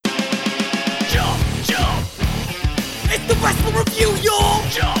Wrestling Review, y'all!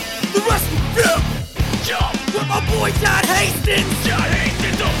 Jump! The Wrestling Review! Jump! With my boy John Hastings! John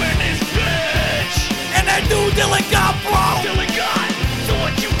Hastings up in this bitch! And that dude Dylan got, bro! Dylan got! So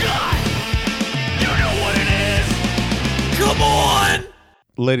what you got? You know what it is! Come on!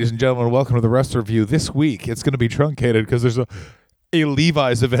 Ladies and gentlemen, welcome to the Wrestling Review. This week, it's going to be truncated because there's a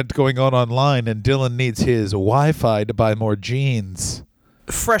Levi's event going on online, and Dylan needs his Wi-Fi to buy more jeans.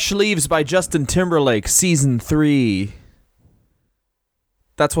 Fresh Leaves by Justin Timberlake, Season 3.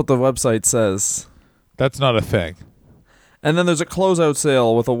 That's what the website says. That's not a thing. And then there's a closeout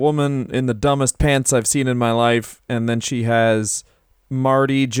sale with a woman in the dumbest pants I've seen in my life, and then she has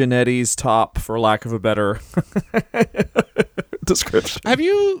Marty Jannetty's top, for lack of a better description. Have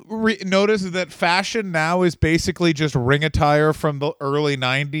you noticed that fashion now is basically just ring attire from the early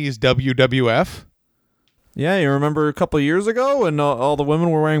 90s WWF? Yeah, you remember a couple of years ago when all the women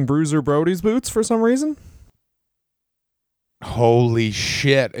were wearing Bruiser Brody's boots for some reason? Holy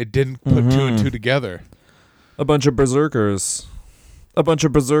shit, it didn't put two and two together. A bunch of berserkers. A bunch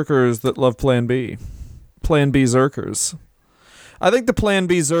of berserkers that love Plan B. Plan B Zerkers. I think the Plan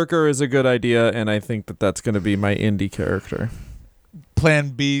B Zerker is a good idea, and I think that that's going to be my indie character. Plan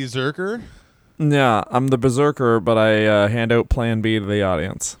B Zerker? Yeah, I'm the berserker, but I hand out Plan B to the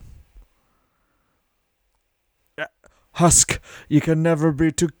audience. Husk, you can never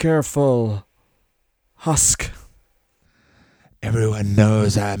be too careful. Husk. Everyone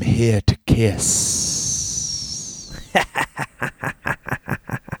knows I'm here to kiss.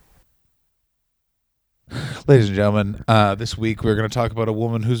 Ladies and gentlemen, this week we're going to talk about a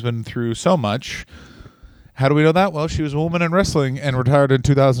woman who's been through so much. How do we know that? Well, she was a woman in wrestling and retired in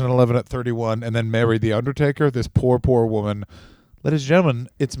 2011 at 31 and then married The Undertaker, this poor, poor woman. Ladies and gentlemen,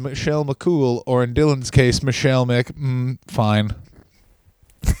 it's Michelle McCool, or in Dylan's case, Michelle fine.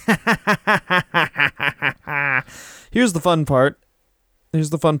 Here's the fun part. Here's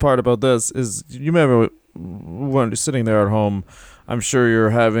the fun part about this is you remember when you're sitting there at home, I'm sure you're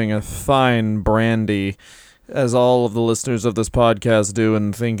having a fine brandy, as all of the listeners of this podcast do,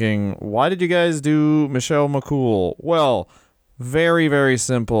 and thinking, why did you guys do Michelle McCool? Well, very, very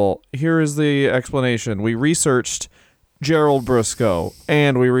simple. Here is the explanation. We researched Gerald Briscoe,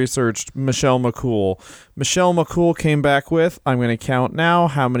 and we researched Michelle McCool. Michelle McCool came back with, I'm going to count now,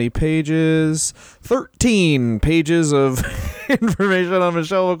 how many pages? 13 pages of information on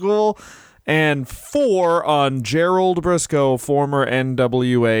Michelle McCool, and 4 on Gerald Briscoe, former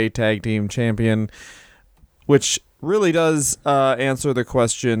NWA Tag Team Champion, which really does answer the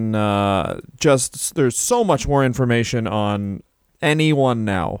question. There's so much more information on anyone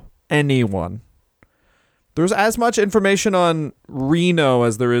now. Anyone. There's as much information on Reno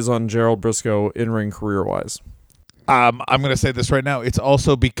as there is on Gerald Briscoe in-ring career-wise. I'm going to say this right now. It's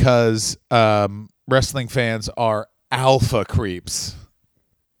also because wrestling fans are alpha creeps.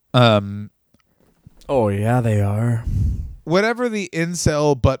 Oh, yeah, they are. Whatever the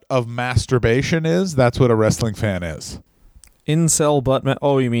incel butt of masturbation is, that's what a wrestling fan is. Incel butt...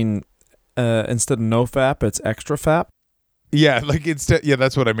 Oh, you mean instead of no fap, it's extra fap? Yeah, like instead. Yeah,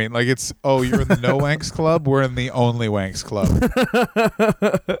 that's what I mean. Like it's, oh, you're in the no wanks club. We're in the only wanks club.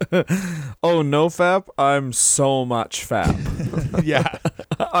 Oh, no fap? I'm so much fap. Yeah,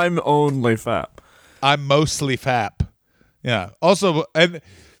 I'm only fap. I'm mostly fap. Yeah. Also, and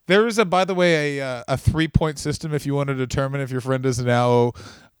there is by the way, a 3-point system if you want to determine if your friend is now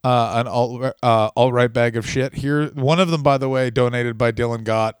an alt-right bag of shit. Here, one of them, by the way, donated by Dylan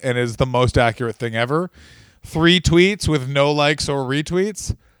Gott, and is the most accurate thing ever. 3 tweets with no likes or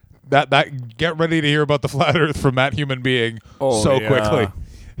retweets. That get ready to hear about the flat Earth from that human being quickly.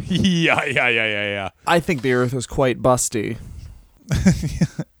 Yeah. I think the Earth is quite busty.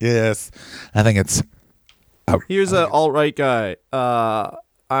 Yes, I think it's. Here's an alt-right guy. I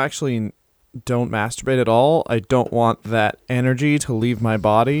actually don't masturbate at all. I don't want that energy to leave my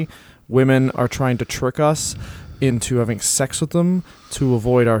body. Women are trying to trick us into having sex with them to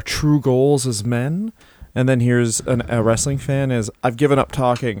avoid our true goals as men. And then here's a wrestling fan is, I've given up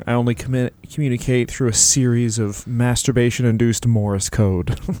talking. I only communicate through a series of masturbation-induced Morse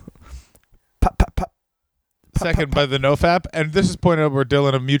code. Pop, pop, pop. Second by the nofap. And this is pointed out where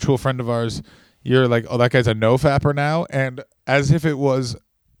Dylan, a mutual friend of ours, you're like, oh, that guy's a nofapper now? And as if it was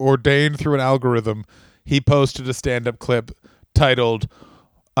ordained through an algorithm, he posted a stand-up clip titled,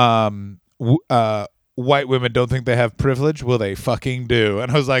 white women don't think they have privilege? Well, they fucking do.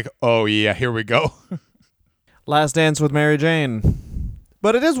 And I was like, oh, yeah, here we go. Last Dance with Mary Jane.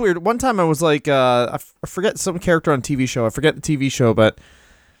 But it is weird. One time I was like, I forget some character on TV show. I forget the TV show, but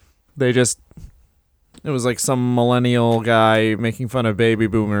they just It was like some millennial guy making fun of baby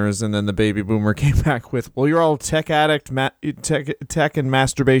boomers, and then the baby boomer came back with, well, you're all tech addict, tech and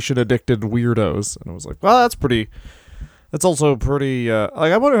masturbation addicted weirdos. And I was like, well, that's also pretty,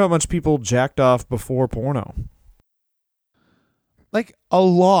 I wonder how much people jacked off before porno. Like, a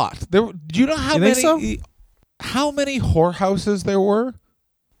lot. Do you know how You think many so? how many whorehouses there were?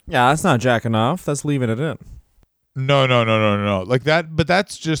 Yeah, that's not jacking off. That's leaving it in. No. Like that, but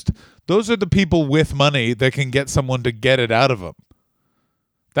that's just, those are the people with money that can get someone to get it out of them.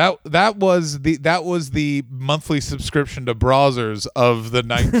 That was the monthly subscription to browsers of the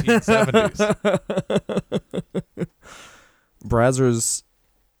 1970s. Brazzers.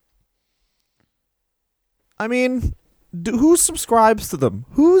 I mean, who subscribes to them?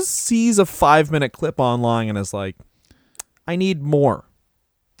 Who sees a 5-minute clip online and is like, I need more?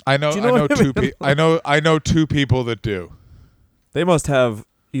 I know. Do you know I know what I two. mean? I know two people that do. They must have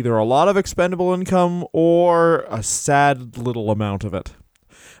either a lot of expendable income or a sad little amount of it.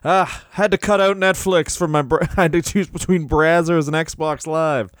 Had to cut out Netflix from my. I had to choose between Brazzers and Xbox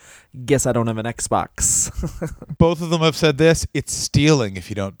Live. Guess I don't have an Xbox. Both of them have said this. It's stealing if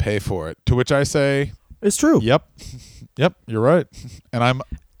you don't pay for it. To which I say, It's true. Yep, you're right. And I'm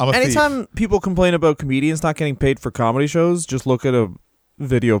a Anytime thief. people complain about comedians not getting paid for comedy shows, just look at a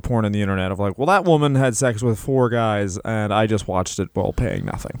video porn on the internet of like, well, that woman had sex with 4 guys and I just watched it while paying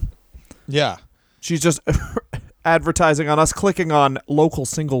nothing. Yeah. She's just advertising on us clicking on local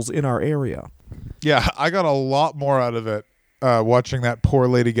singles in our area. Yeah, I got a lot more out of it watching that poor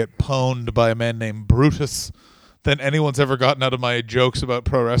lady get pwned by a man named Brutus than anyone's ever gotten out of my jokes about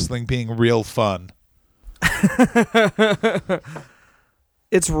pro wrestling being real fun.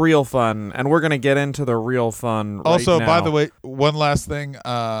 It's real fun, and we're going to get into the real fun right Also, now. by the way, one last thing.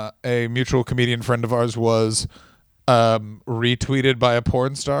 A mutual comedian friend of ours was retweeted by a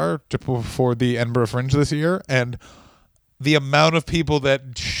porn star for the Edinburgh Fringe this year, and the amount of people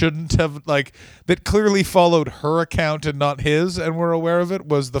that shouldn't have, that clearly followed her account and not his and were aware of it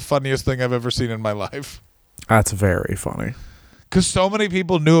was the funniest thing I've ever seen in my life. That's very funny. Because so many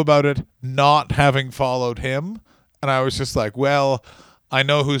people knew about it not having followed him, and I was just like, well, I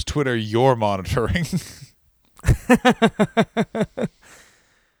know whose Twitter you're monitoring.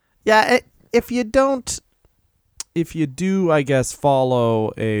 Yeah, if you do, I guess,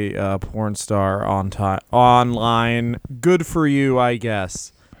 follow a porn star online, good for you, I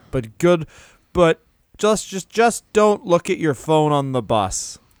guess. But just don't look at your phone on the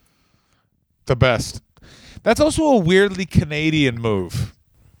bus. The best. That's also a weirdly Canadian move.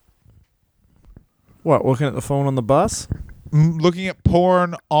 What, looking at the phone on the bus? Looking at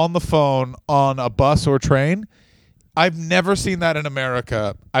porn on the phone on a bus or train. I've never seen that in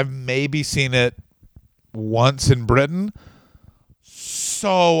America. I've maybe seen it once in Britain.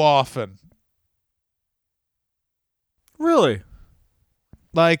 So often. Really?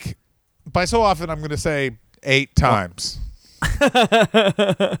 Like, by so often, I'm going to say 8 times.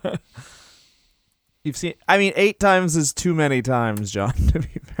 You've seen, 8 times is too many times, John, to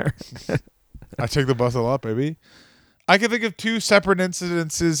be fair. I take the bus a lot, baby. I can think of 2 separate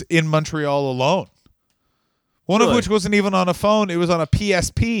incidences in Montreal alone. One of which wasn't even on a phone. It was on a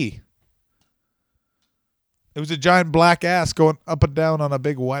PSP. It was a giant black ass going up and down on a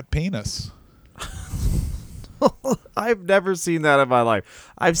big wet penis. I've never seen that in my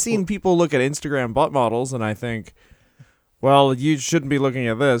life. I've seen people look at Instagram butt models and I think, well, you shouldn't be looking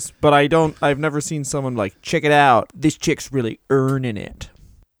at this, but I've never seen someone like, check it out. This chick's really earning it.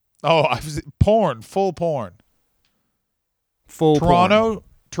 Oh, I've seen porn, full porn. Full Toronto,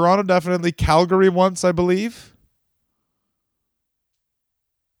 definitely. Calgary once, I believe.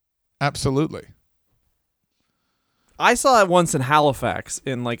 Absolutely. I saw it once in Halifax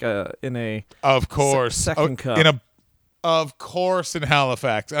in a Of course. second cup. Of course in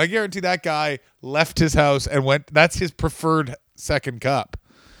Halifax. I guarantee that guy left his house and went, that's his preferred second cup.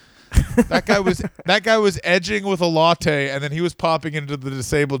 That guy was edging with a latte and then he was popping into the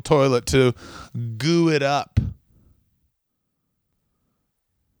disabled toilet to goo it up.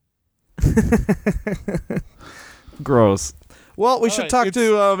 Gross. Well, we should right, talk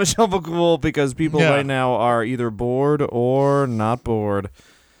to Michelle McCool because people right now are either bored or not bored.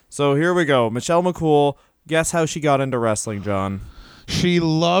 So here we go. Michelle McCool, guess how she got into wrestling, John? She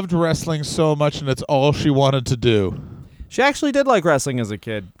loved wrestling so much and it's all she wanted to do. She actually did like wrestling as a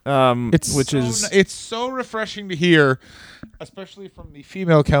kid, It's so refreshing to hear, especially from the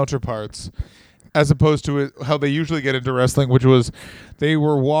female counterparts, as opposed to how they usually get into wrestling, which was they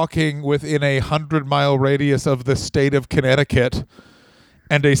were walking within a 100-mile radius of the state of Connecticut,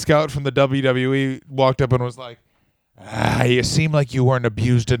 and a scout from the WWE walked up and was like, you seem like you weren't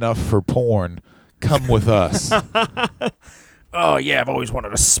abused enough for porn. Come with us. Oh, yeah, I've always wanted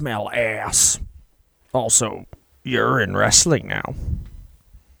to smell ass. Also, you're in wrestling now.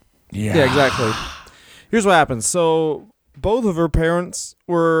 Yeah, exactly. Here's what happens. So, both of her parents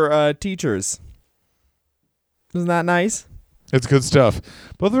were teachers. Isn't that nice? It's good stuff.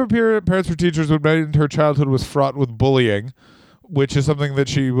 Both of her parents were teachers, but her childhood was fraught with bullying, which is something that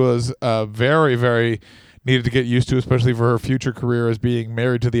she was very, very needed to get used to, especially for her future career as being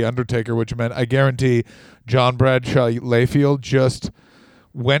married to The Undertaker, which meant, I guarantee, John Bradshaw Layfield just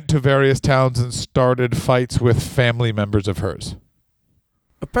went to various towns and started fights with family members of hers.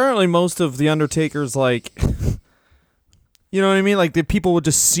 Apparently, most of The Undertaker's, like... You know what I mean? Like, the people would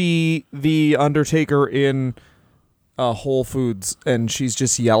just see The Undertaker in Whole Foods, and she's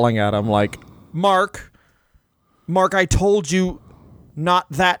just yelling at him, like, Mark, I told you not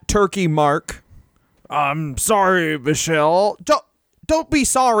that turkey, Mark. I'm sorry, Michelle. Don't be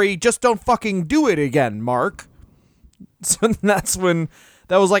sorry, just don't fucking do it again, Mark. So that's when...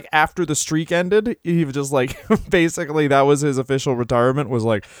 That was, like, after the streak ended. He was just, like, basically, that was his official retirement, was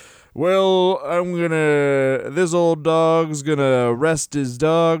like... Well, this old dog's gonna rest his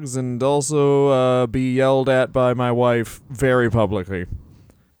dogs and also be yelled at by my wife very publicly.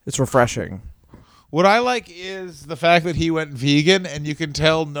 It's refreshing. What I like is the fact that he went vegan, and you can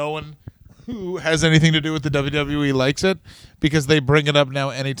tell no one who has anything to do with the WWE likes it, because they bring it up now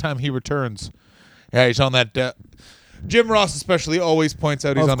anytime he returns. Yeah, he's on that... Jim Ross especially always points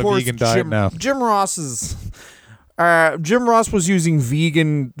out he's on a vegan diet now. Jim Ross is... Jim Ross was using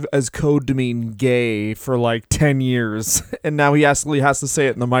vegan as code to mean gay for like 10 years, and now he actually has to say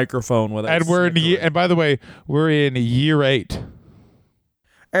it in the microphone without. And by the way, we're in year 8.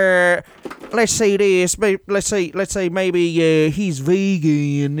 Let's say this. Let's say maybe he's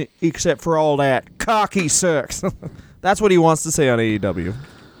vegan except for all that cocky sucks. That's what he wants to say on AEW.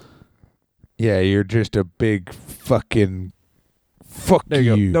 Yeah, you're just a big fucking fuck there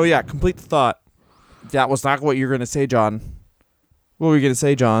you go. No, yeah, complete the thought. That was not what you were going to say, John. What were you going to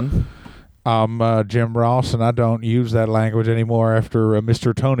say, John? I'm Jim Ross, and I don't use that language anymore after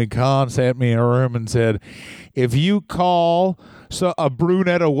Mr. Tony Khan sat me in a room and said, if you call a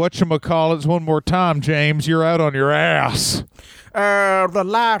brunette a whatchamacallits one more time, James, you're out on your ass. The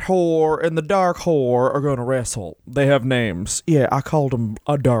light whore and the dark whore are going to wrestle. They have names. Yeah, I called them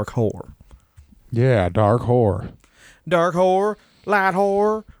a dark whore. Yeah, dark whore. Dark whore, light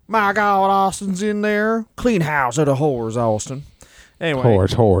whore. My God, Austin's in there. Clean house of the whores, Austin. Anyway.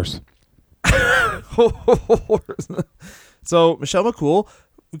 Horse. So, Michelle McCool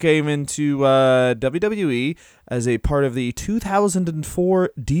came into WWE as a part of the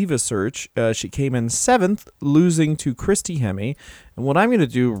 2004 Diva Search. She came in 7th, losing to Christy Hemme. And what I'm going to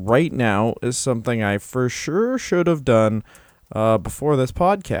do right now is something I for sure should have done before this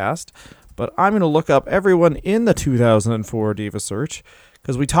podcast. But I'm going to look up everyone in the 2004 Diva Search,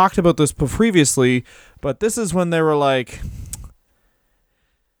 because we talked about this previously, but this is when they were like,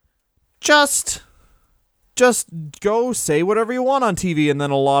 just go say whatever you want on TV, and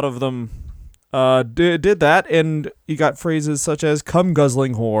then a lot of them did that, and you got phrases such as "cum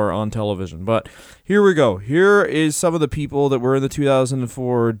guzzling whore" on television. But here we go. Here is some of the people that were in the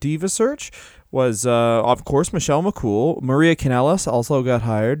 2004 Diva Search. Was, of course, Michelle McCool. Maria Kanellis also got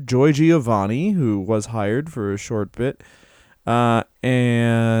hired. Joy Giovanni, who was hired for a short bit.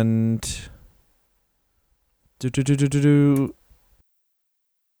 And...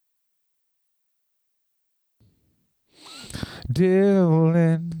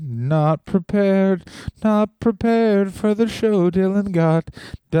 Dylan, not prepared for the show Dylan got.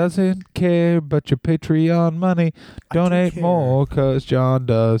 Doesn't care but your Patreon money. Donate more, cause John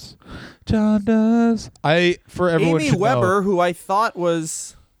does. For everyone Amy Weber, who I thought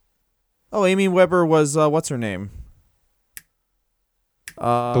was... Oh, Amy Weber was, what's her name?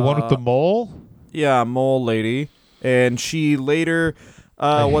 The one with the mole? Yeah, mole lady. And she later...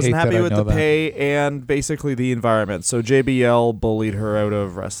 wasn't happy with the pay and basically the environment. So JBL bullied her out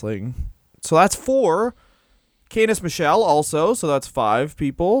of wrestling. So that's 4. Candice Michelle also. So that's 5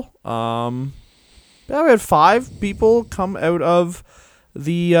 people. Yeah, we had 5 people come out of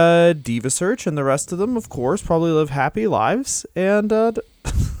the Diva Search, and the rest of them, of course, probably live happy lives. And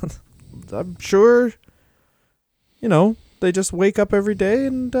I'm sure, they just wake up every day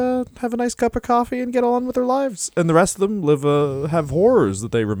and have a nice cup of coffee and get on with their lives. And the rest of them have horrors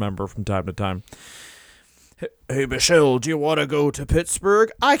that they remember from time to time. Hey, Michelle, do you want to go to Pittsburgh?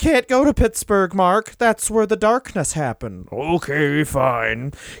 I can't go to Pittsburgh, Mark. That's where the darkness happened. Okay,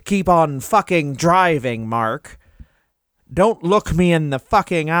 fine. Keep on fucking driving, Mark. Don't look me in the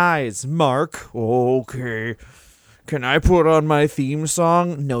fucking eyes, Mark. Okay. Can I put on my theme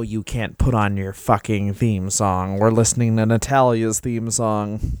song? No, you can't put on your fucking theme song. We're listening to Natalia's theme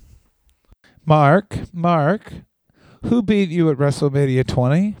song. Mark, who beat you at WrestleMania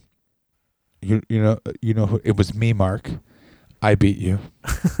 20? You know who, it was me, Mark. I beat you.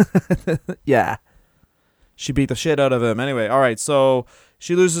 Yeah. She beat the shit out of him. Anyway, all right, so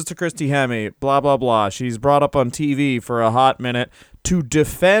she loses to Christy Hemme, blah, blah, blah. She's brought up on TV for a hot minute to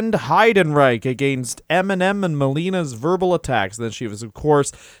defend Heidenreich against Eminem and Melina's verbal attacks. Then she was, of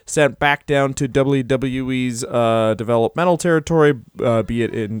course, sent back down to WWE's developmental territory, be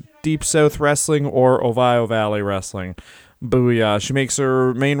it in Deep South Wrestling or Ohio Valley Wrestling. Booyah. She makes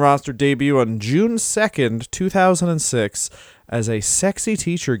her main roster debut on June 2nd, 2006 as a sexy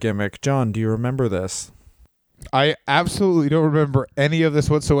teacher gimmick. John, do you remember this? I absolutely don't remember any of this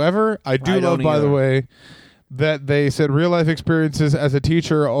whatsoever. I love, by the way, that they said real life experiences as a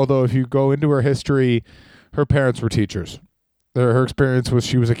teacher, although if you go into her history, her parents were teachers. Her experience was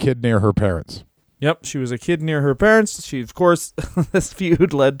she was a kid near her parents. Yep, she was a kid near her parents. She, of course, this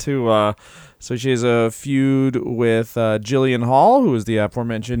feud led to, so she has a feud with Jillian Hall, who is the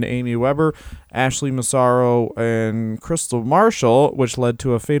aforementioned Amy Weber, Ashley Massaro, and Crystal Marshall, which led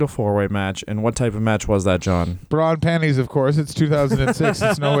to a fatal four-way match. And what type of match was that, John? Bra and panties, of course. It's 2006.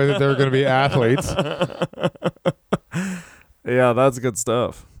 It's no way that they're going to be athletes. Yeah, that's good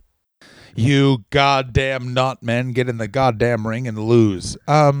stuff. You goddamn not men, get in the goddamn ring and lose.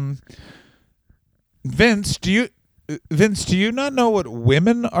 Vince, do you not know what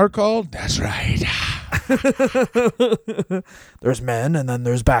women are called? That's right. There's men, and then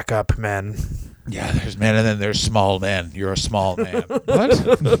there's backup men. Yeah, there's men, and then there's small men. You're a small man.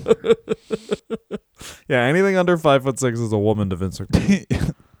 What? Yeah, anything under 5'6" is a woman to Vince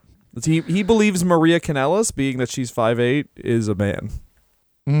McCool. He believes Maria Kanellis, being that she's 5'8", is a man.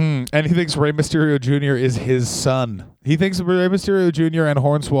 And he thinks Rey Mysterio Jr. is his son. He thinks Rey Mysterio Jr. and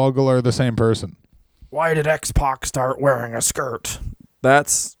Hornswoggle are the same person. Why did X-Pac start wearing a skirt?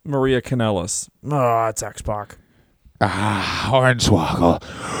 That's Maria Kanellis. Oh, it's X-Pac. Hornswoggle.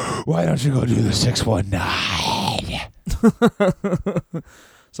 Why don't you go do the 619?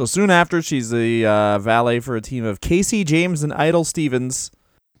 So soon after, she's the valet for a team of Casey James and Idol Stevens.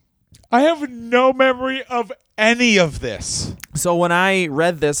 I have no memory of any of this. So when I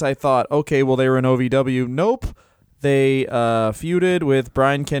read this, I thought, okay, well, they were in OVW. Nope. They feuded with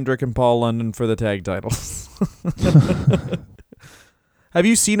Brian Kendrick and Paul London for the tag titles. Have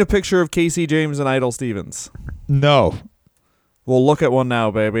you seen a picture of Casey James and Idol Stevens? No. Well, look at one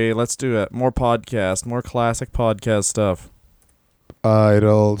now, baby. Let's do it. More podcast, more classic podcast stuff.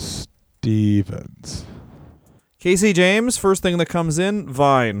 Idol Stevens. Casey James, first thing that comes in,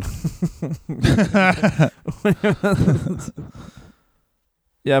 Vine.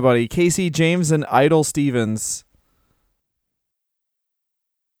 Yeah, buddy. Casey James and Idol Stevens.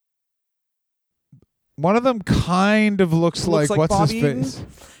 One of them kind of looks like what's Bobby his face?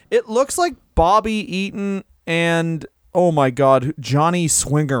 Eaton? It looks like Bobby Eaton and, oh my God, Johnny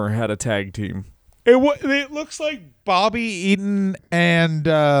Swinger had a tag team. It looks like Bobby Eaton and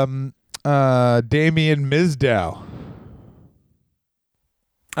Damien Mizdow.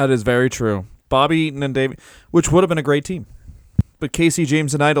 That is very true. Bobby Eaton and Damien, which would have been a great team. But Casey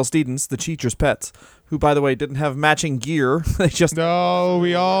James and Idol Stevens, the Cheaters' pets, who, by the way, didn't have matching gear. They just... No,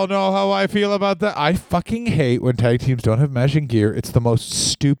 we all know how I feel about that. I fucking hate when tag teams don't have matching gear. It's the most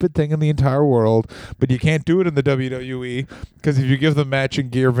stupid thing in the entire world. But you can't do it in the WWE because if you give them matching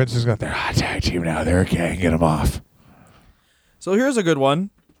gear, Vince is going, they're a tag team now. They're a gang. Get them off. So here's a good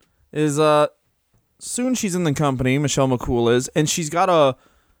one. Is soon she's in the company, Michelle McCool is, and she's got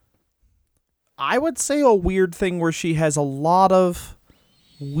I would say a weird thing where she has a lot of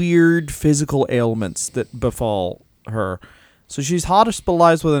weird physical ailments that befall her. So she's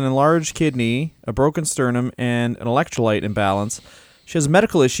hospitalized with an enlarged kidney, a broken sternum, and an electrolyte imbalance. She has a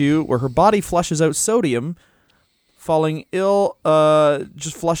medical issue where her body flushes out sodium. Falling ill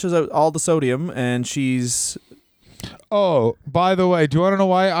just flushes out all the sodium, and she's... Oh, by the way, do you want to know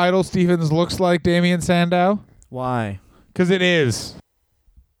why Idol Stevens looks like Damien Sandow? Why? Because it is.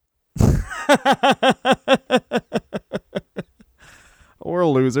 We're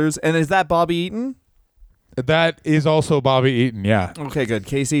losers. And is that Bobby Eaton? That is also Bobby Eaton, yeah. Okay, good.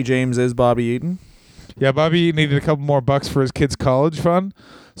 Casey James is Bobby Eaton. Yeah, Bobby Eaton needed a couple more bucks for his kids' college fund,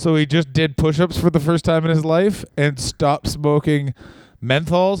 so he just did push-ups for the first time in his life and stopped smoking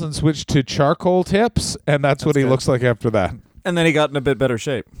menthols and switched to charcoal tips, and that's what he looks like after that. And then he got in a bit better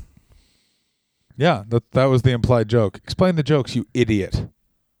shape. Yeah, that was the implied joke. Explain the jokes, you idiot.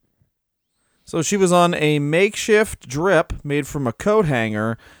 So she was on a makeshift drip made from a coat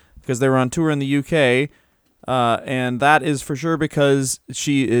hanger because they were on tour in the UK. And that is for sure because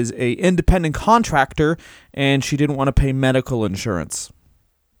she is a independent contractor and she didn't want to pay medical insurance.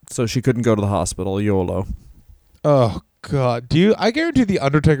 So she couldn't go to the hospital, YOLO. Oh God, I guarantee the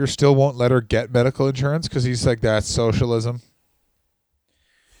Undertaker still won't let her get medical insurance because he's like, that's socialism.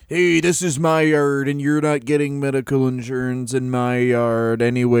 Hey, this is my yard and you're not getting medical insurance in my yard.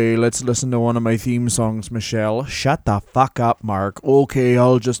 Anyway, let's listen to one of my theme songs, Michelle. Shut the fuck up, Mark. Okay,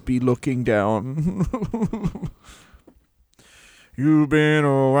 I'll just be looking down. You've been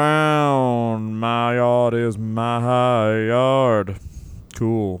around. My yard is my yard.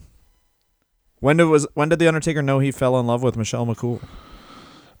 Cool. When did the Undertaker know he fell in love with Michelle McCool?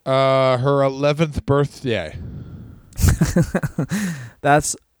 Her 11th birthday.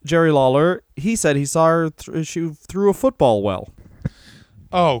 That's Jerry Lawler. He said he saw her she threw a football well.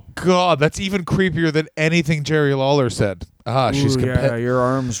 Oh God, that's even creepier than anything Jerry Lawler said. She's your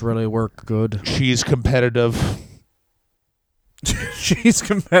arms really work good. She's competitive. She's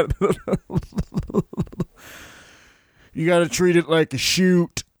competitive. You got to treat it like a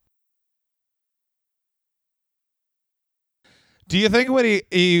shoot. Do you think when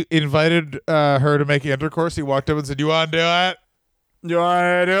he invited her to make intercourse, he walked up and said, "You want to do it? Do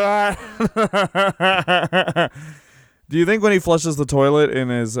I? Do you think when he flushes the toilet in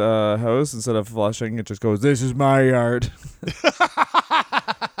his house, instead of flushing, it just goes, "This is my yard.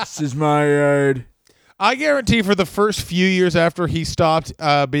 This is my yard." I guarantee for the first few years after he stopped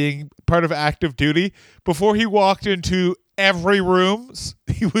being part of active duty, before he walked into every room,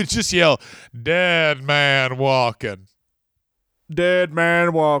 he would just yell, "Dead man walking. Dead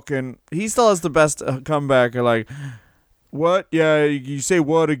man walking." He still has the best comeback. Like, what? Yeah, you say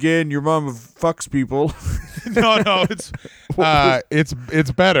what again? Your mom fucks people. No,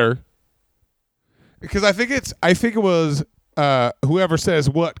 it's better because I think it was whoever says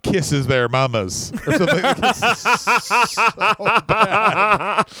what kisses their mamas or something. So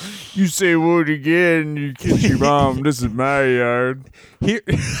bad. You say what again? You kiss your mom. This is my yard.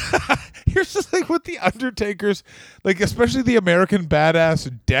 Here's the thing with the Undertaker's, like especially the American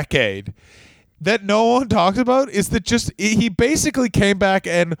Badass decade, that no one talks about is that just he basically came back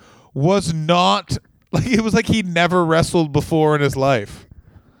and was not like it was like he never wrestled before in his life.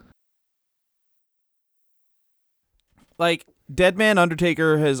 Like, Deadman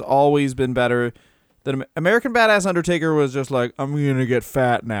Undertaker has always been better than American Badass Undertaker was just like, I'm gonna get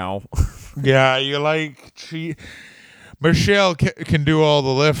fat now. Yeah, you like Michelle can do all the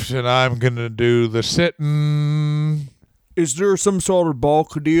lift and I'm gonna do the sitting. Is there some sort of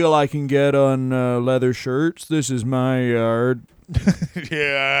bulk deal I can get on leather shirts? This is my yard.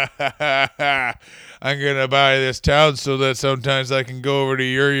 Yeah, I'm gonna buy this towel so that sometimes I can go over to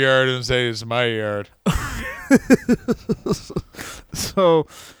your yard and say it's my yard. So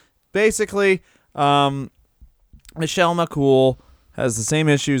basically, Michelle McCool has the same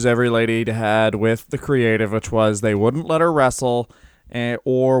issues every lady had with the creative, which was they wouldn't let her wrestle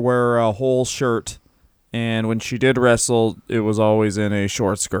or wear a whole shirt. And when she did wrestle, it was always in a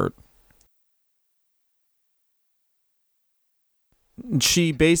short skirt.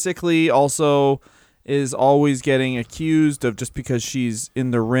 She basically also is always getting accused of, just because she's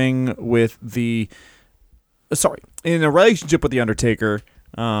in the ring with in a relationship with the Undertaker,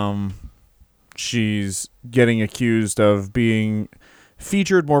 she's getting accused of being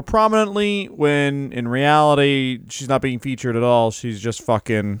featured more prominently when in reality she's not being featured at all. She's just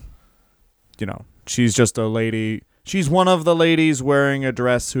fucking, she's just a lady. She's one of the ladies wearing a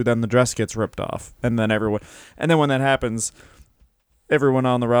dress who then the dress gets ripped off. And then when that happens, everyone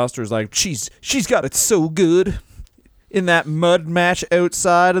on the roster is like, she's got it so good in that mud match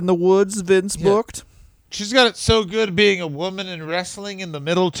outside in the woods Vince booked. She's got it so good being a woman in wrestling in the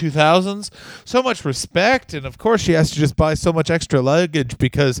middle 2000s. So much respect. And, of course, she has to just buy so much extra luggage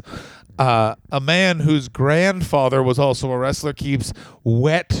because a man whose grandfather was also a wrestler keeps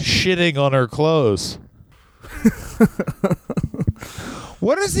wet shitting on her clothes.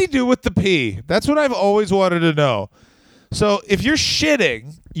 What does he do with the pee? That's what I've always wanted to know. So if you're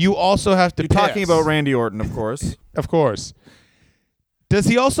shitting, you also have to piss. You're talking about Randy Orton, of course. Of course. Does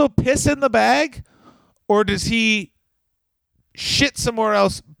he also piss in the bag? Or does he shit somewhere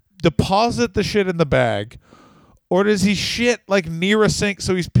else, deposit the shit in the bag? Or does he shit like near a sink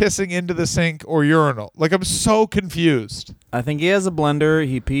so he's pissing into the sink or urinal? Like, I'm so confused. I think he has a blender.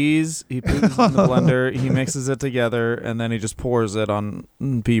 He pees in the blender. He mixes it together, and then he just pours it on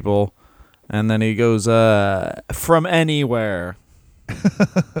people. And then he goes, from anywhere.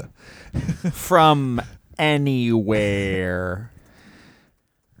 From anywhere.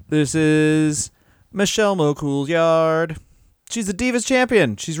 This is Michelle McCool's yard. She's the Divas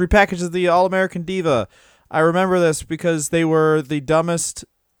champion. She's repackaged as the All-American Diva. I remember this because they were the dumbest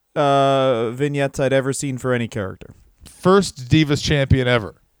vignettes I'd ever seen for any character. First Divas champion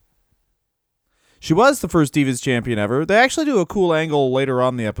ever. She was the first Divas champion ever. They actually do a cool angle later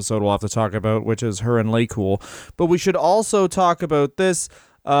on in the episode we'll have to talk about, which is her and McCool. But we should also talk about this.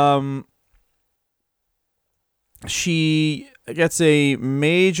 She gets a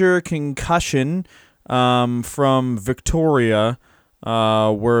major concussion from Victoria,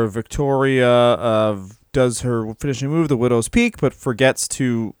 where Victoria does her finishing move, the Widow's Peak, but forgets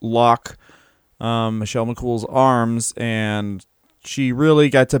to lock Michelle McCool's arms, and she really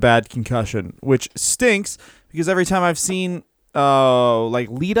gets a bad concussion, which stinks because every time I've seen, like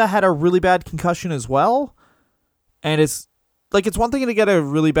Lita had a really bad concussion as well, and it's one thing to get a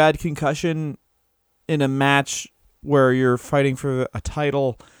really bad concussion in a match where you're fighting for a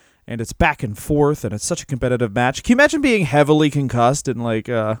title and it's back and forth and it's such a competitive match. Can you imagine being heavily concussed in like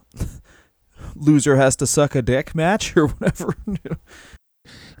loser has to suck a dick match or whatever?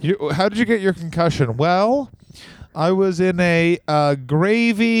 How did you get your concussion? Well, I was in a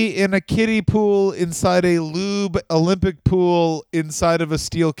gravy in a kiddie pool inside a lube Olympic pool inside of a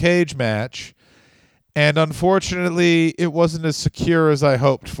steel cage match, and unfortunately it wasn't as secure as I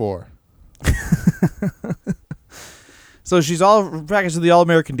hoped for. So she's all packaged to the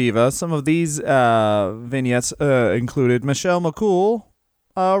All-American Diva. Some of these vignettes included Michelle McCool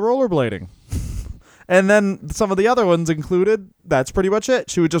rollerblading. And then some of the other ones included, that's pretty much it.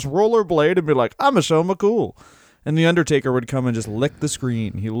 She would just rollerblade and be like, I'm Michelle McCool. And The Undertaker would come and just lick the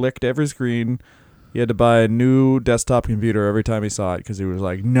screen. He licked every screen. He had to buy a new desktop computer every time he saw it because he was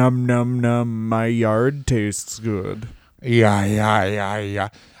like, num, num, num, my yard tastes good. Yeah.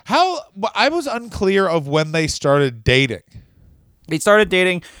 I was unclear of when they started dating. They started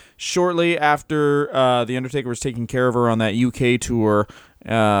dating shortly after The Undertaker was taking care of her on that UK tour,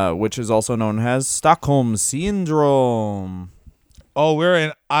 which is also known as Stockholm Syndrome. Oh, we're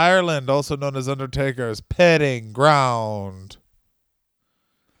in Ireland, also known as Undertaker's petting ground.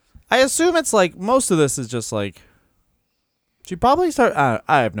 I assume it's like most of this is just like she probably started.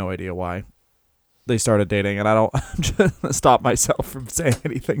 I have no idea why they started dating, and I'm just gonna stop myself from saying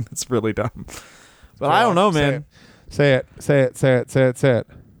anything that's really dumb. But I don't know, man. Say it.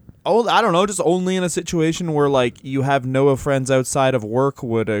 Oh, I don't know. Just only in a situation where like you have no friends outside of work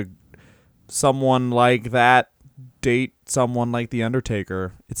would someone like that date someone like The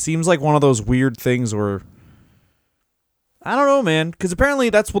Undertaker. It seems like one of those weird things where I don't know, man, because apparently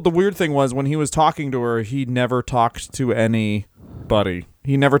that's what the weird thing was. When he was talking to her, he never talked to anybody.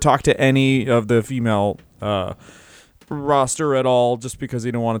 He never talked to any of the female roster at all, just because he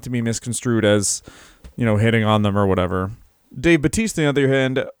didn't want it to be misconstrued as, hitting on them or whatever. Dave Bautista, on the other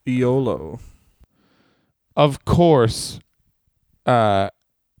hand, YOLO. Of course,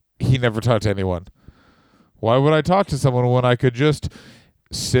 he never talked to anyone. Why would I talk to someone when I could just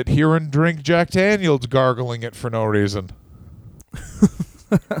sit here and drink Jack Daniels, gargling it for no reason?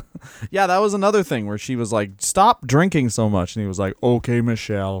 Yeah, that was another thing where she was like, stop drinking so much. And he was like, okay,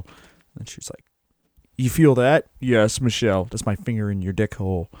 Michelle. And she's like, you feel that? Yes, Michelle. That's my finger in your dick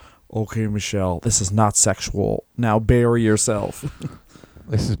hole. Okay, Michelle. This is not sexual. Now bury yourself.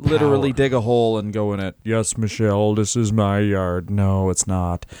 This is literally power. dig a hole and go in it. Yes, Michelle. This is my yard. No, it's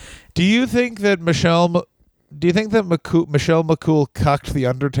not. Do you think that Michelle McCool cucked The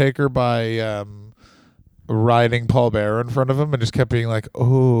Undertaker by riding Paul Bearer in front of him and just kept being like,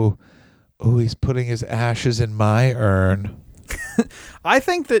 oh, he's putting his ashes in my urn? I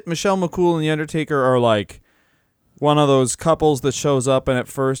think that Michelle McCool and The Undertaker are like one of those couples that shows up and at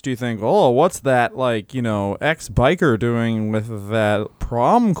first you think, oh, what's that ex-biker doing with that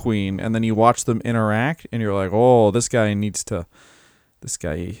prom queen? And then you watch them interact and you're like, oh, this guy's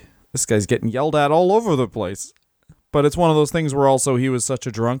getting yelled at all over the place. But it's one of those things where also he was such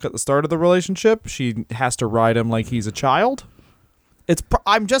a drunk at the start of the relationship, she has to ride him like he's a child.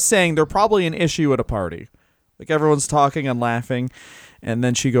 I'm just saying they're probably an issue at a party. Like everyone's talking and laughing, and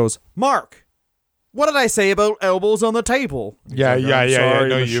then she goes, Mark, what did I say about elbows on the table? Yeah. Sorry,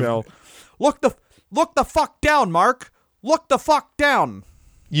 No, Michelle. Look the fuck down, Mark. Look the fuck down.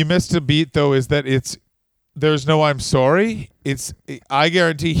 You missed a beat though. Is that there's no I'm sorry. I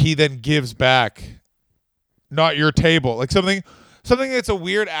guarantee he then gives back. Not your table. Like something that's a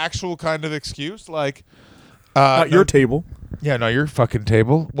weird actual kind of excuse. Like your table. Yeah, no, your fucking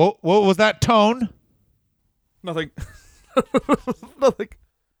table. What was that tone? Nothing. Nothing.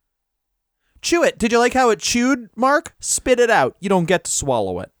 Chew it. Did you like how it chewed, Mark? Spit it out. You don't get to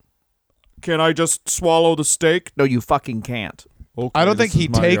swallow it. Can I just swallow the steak? No, you fucking can't. Okay, I don't think he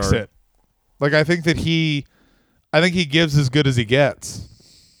takes it. Like I think he gives as good as he gets.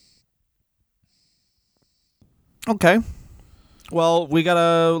 Okay. Well,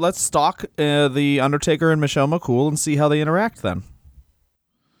 let's stalk the Undertaker and Michelle McCool and see how they interact then.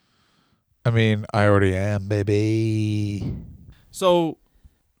 I mean, I already am, baby. So,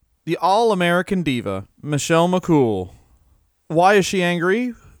 the All-American Diva, Michelle McCool. Why is she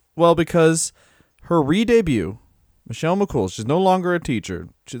angry? Well, because her re-debut, Michelle McCool, she's no longer a teacher.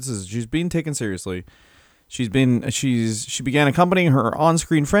 She's being taken seriously. She began accompanying her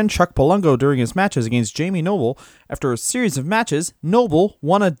on-screen friend Chuck Palumbo during his matches against Jamie Noble. After a series of matches, Noble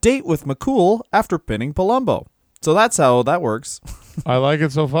won a date with McCool after pinning Palumbo. So that's how that works. I like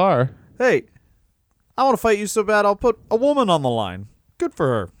it so far. Hey, I want to fight you so bad I'll put a woman on the line. Good for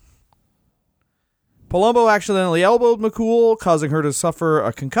her. Palumbo accidentally elbowed McCool, causing her to suffer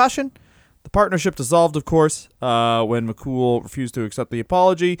a concussion. The partnership dissolved, of course, when McCool refused to accept the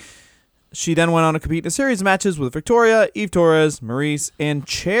apology. She then went on to compete in a series of matches with Victoria, Eve Torres, Maurice, and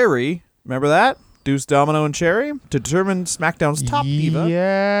Cherry. Remember that? Deuce, Domino, and Cherry to determine SmackDown's top diva.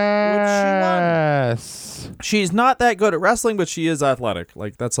 Yes. She's not that good at wrestling, but she is athletic.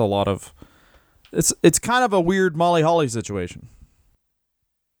 Like, that's a lot of... It's kind of a weird Molly Holly situation.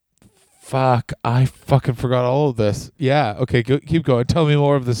 Fuck, I fucking forgot all of this. Yeah, okay, keep going. Tell me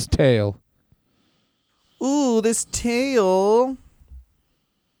more of this tale. Ooh, this tale...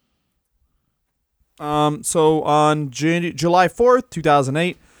 So on July 4th,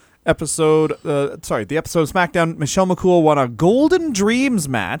 2008, the episode of SmackDown, Michelle McCool won a Golden Dreams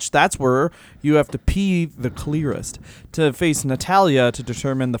match. That's where you have to pee the clearest to face Natalya to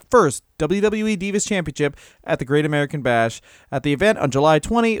determine the first WWE Divas Championship at the Great American Bash. At the event on July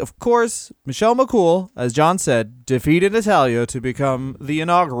 20, of course, Michelle McCool, as John said, defeated Natalya to become the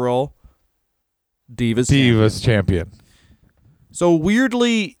inaugural Divas champion. So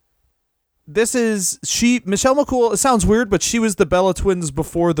weirdly... Michelle McCool, it sounds weird, but she was the Bella Twins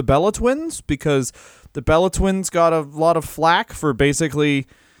before the Bella Twins, because the Bella Twins got a lot of flack for basically,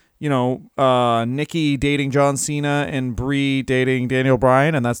 Nikki dating John Cena and Brie dating Daniel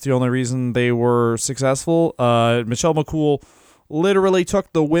Bryan, and that's the only reason they were successful. Michelle McCool literally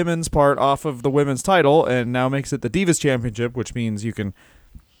took the women's part off of the women's title and now makes it the Divas Championship, which means you can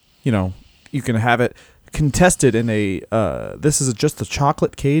have it contested in this is just a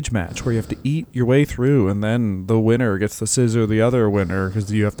chocolate cage match where you have to eat your way through, and then the winner gets to scissor the other winner because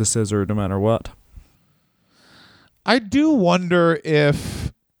you have to scissor no matter what. I do wonder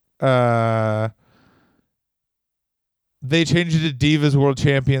if they changed it to Divas World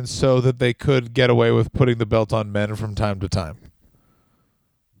Champions so that they could get away with putting the belt on men from time to time.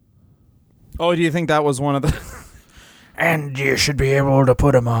 Oh, do you think that was one of the... And you should be able to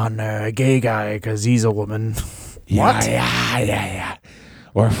put him on a gay guy because he's a woman. What? Yeah.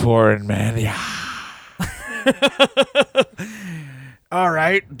 Or foreign man, yeah. All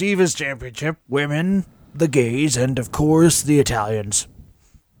right, Divas Championship, women, the gays, and of course the Italians.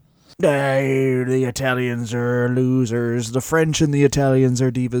 The Italians are losers. The French and the Italians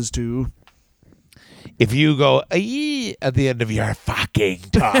are divas too. If you go "Aye" at the end of your fucking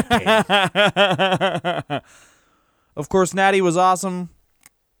talking. Of course, Natty was awesome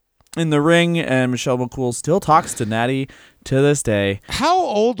in the ring, and Michelle McCool still talks to Natty to this day. How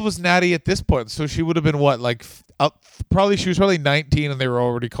old was Natty at this point? So she would have been what, she was probably 19 and they were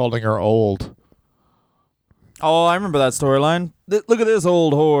already calling her old. Oh, I remember that storyline. Look at this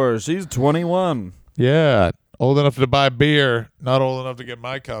old whore. She's 21. Yeah, old enough to buy beer, not old enough to get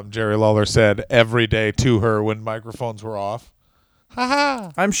my cum, Jerry Lawler said every day to her when microphones were off.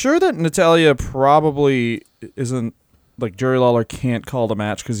 Ha-ha. I'm sure that Natalya probably isn't... Like, Jerry Lawler can't call the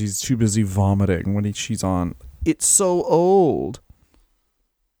match because he's too busy vomiting when she's on. It's so old.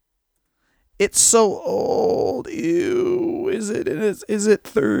 It's so old. Ew. Is it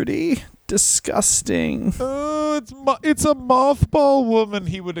 30? Disgusting. Oh, it's a mothball woman,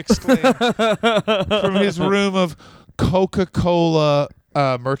 he would exclaim from his room of Coca-Cola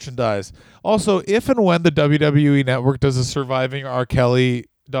merchandise. Also, if and when the WWE Network does a Surviving R. Kelly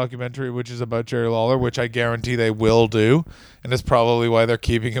documentary, which is about Jerry Lawler, which I guarantee they will do, and it's probably why they're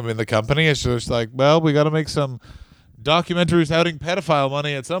keeping him in the company. It's just like, well, we got to make some documentaries outing pedophile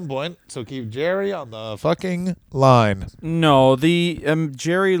money at some point, so keep Jerry on the fucking line. No, the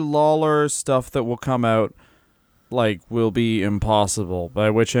Jerry Lawler stuff that will come out, will be impossible, by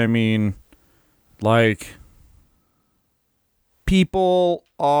which I mean, people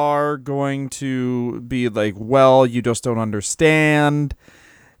are going to be like, well, you just don't understand.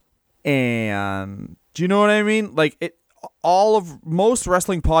 And do you know what I mean? Most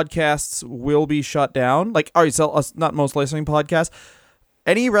wrestling podcasts will be shut down. Not most wrestling podcasts.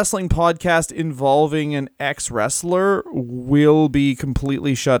 any wrestling podcast involving an ex-wrestler will be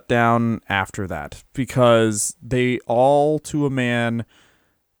completely shut down after that, because they all, to a man,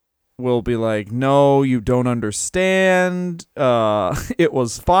 will be like, no, you don't understand. It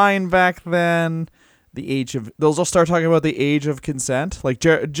was fine back then. They'll just start talking about the age of consent. Like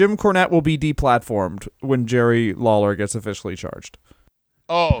Jim Cornette will be deplatformed when Jerry Lawler gets officially charged.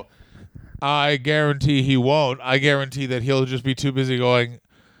 Oh, I guarantee he won't. I guarantee that he'll just be too busy going,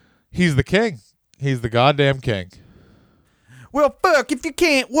 he's the king. He's the goddamn king. Well, fuck, if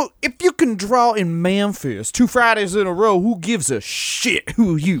you can draw in Memphis 2 Fridays in a row, who gives a shit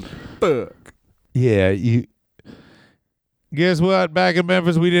who you fuck? Yeah, you... Guess what? Back in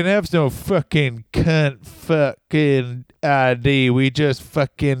Memphis, we didn't have no fucking cunt fucking ID. We just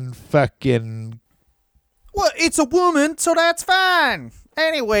fucking... Well, it's a woman, so that's fine.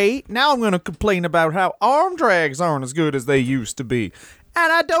 Anyway, now I'm going to complain about how arm drags aren't as good as they used to be.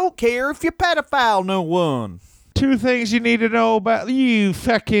 And I don't care if you pedophile no one. 2 things you need to know about you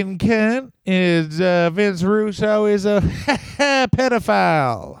fucking cunt is Vince Russo is a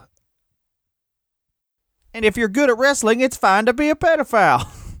pedophile. And if you're good at wrestling, it's fine to be a pedophile.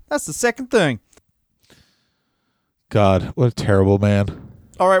 That's the second thing. God, what a terrible man.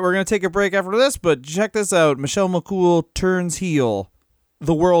 All right, we're going to take a break after this, but check this out. Michelle McCool turns heel.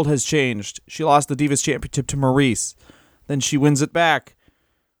 The world has changed. She lost the Divas Championship to Maurice. Then she wins it back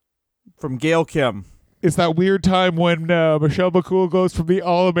from Gail Kim. It's that weird time when Michelle McCool goes from the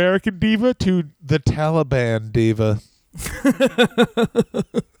All-American Diva to the Taliban Diva.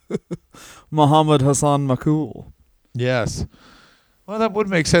 Muhammad Hassan McCool. Yes. Well, that would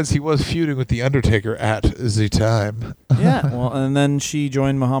make sense. He was feuding with The Undertaker at the time. Yeah, well, and then she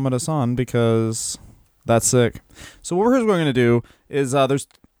joined Muhammad Hassan because that's sick. So what we're going to do is there's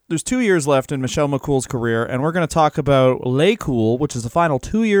 2 years left in Michelle McCool's career, and we're going to talk about LayCool, which is the final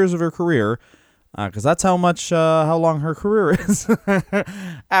 2 years of her career, because that's how long her career is.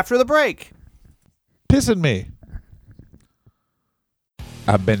 After the break. Pissing me.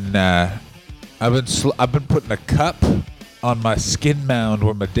 I've been putting a cup on my skin mound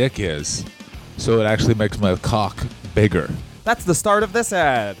where my dick is, so it actually makes my cock bigger. That's the start of this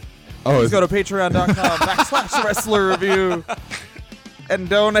ad. Oh, Please go to patreon.com/wrestler review and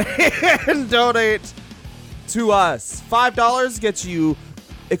donate to us. $5 gets you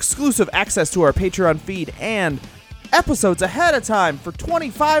exclusive access to our Patreon feed and episodes ahead of time. For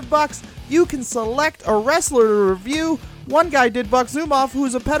 $25, you can select a wrestler to review. One guy did Buck Zumoff,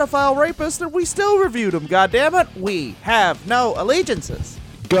 who's a pedophile rapist, and we still reviewed him. Goddammit, we have no allegiances.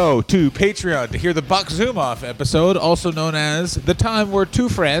 Go to Patreon to hear the Buck Zumoff episode, also known as the time where 2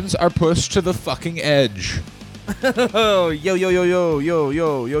 friends are pushed to the fucking edge. Yo.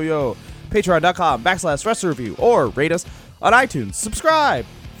 Patreon.com/wrestler review, or rate us on iTunes. Subscribe.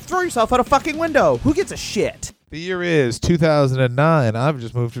 Throw yourself out a fucking window. Who gives a shit? The year is 2009. I've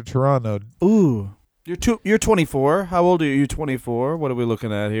just moved to Toronto. Ooh. You're 24. How old are you? You're 24. What are we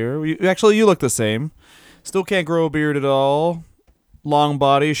looking at here? You look the same. Still can't grow a beard at all. Long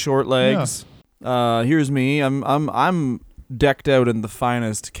body, short legs. Yeah. Here's me. I'm decked out in the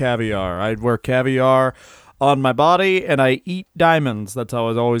finest caviar. I wear caviar on my body, and I eat diamonds. That's how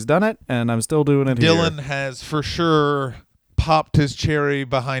I've always done it, and I'm still doing it here. Dylan has for sure popped his cherry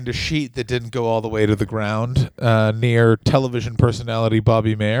behind a sheet that didn't go all the way to the ground near television personality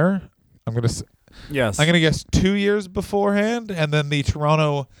Bobby Mayer. I'm going to guess 2 years beforehand, and then the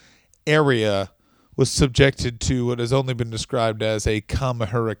Toronto area was subjected to what has only been described as a cum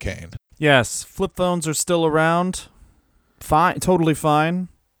hurricane. Yes, flip phones are still around. Fine, totally fine.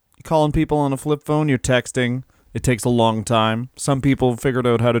 You're calling people on a flip phone, you're texting. It takes a long time. Some people figured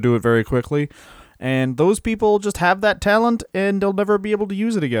out how to do it very quickly, and those people just have that talent, and they'll never be able to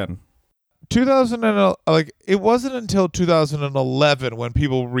use it again. It wasn't until 2011 when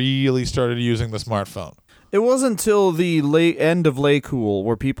people really started using the smartphone. It wasn't until the end of LayCool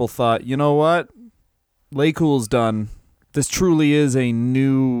where people thought, you know what? LayCool's done. This truly is a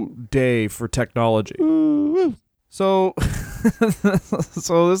new day for technology. Ooh. So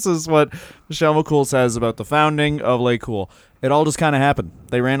this is what Michelle McCool says about the founding of LayCool. It all just kind of happened.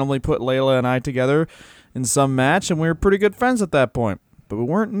 They randomly put Layla and I together in some match, and we were pretty good friends at that point. But we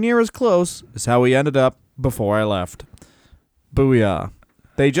weren't near as close as how we ended up before I left. Booyah.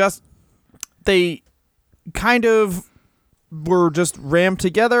 They kind of were just rammed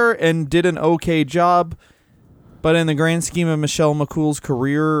together and did an okay job. But in the grand scheme of Michelle McCool's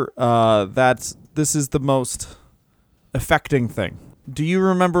career, this is the most affecting thing. Do you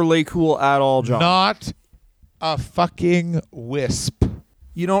remember LayCool at all, John? Not a fucking wisp.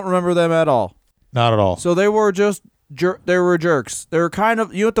 You don't remember them at all? Not at all. So they were just They were jerks. They were kind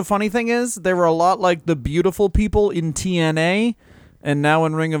of, you know what the funny thing is? They were a lot like the beautiful people in TNA and now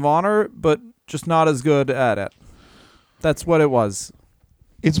in Ring of Honor, but just not as good at it. That's what it was.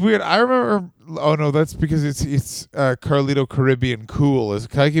 It's weird. I remember. Oh no, that's because it's Carlito Caribbean cool. Is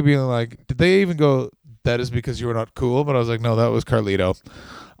Kaiki being like, did they even go? That is because you were not cool. But I was like, no, that was Carlito.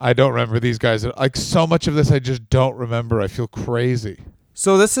 I don't remember these guys. Like so much of this, I just don't remember. I feel crazy.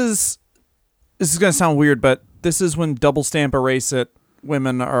 So this is gonna sound weird, but this is when double stamp erase it.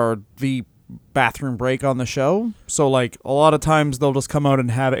 Women are the bathroom break on the show. So like a lot of times they'll just come out and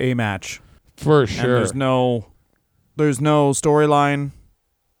have a match. For sure. And there's no storyline.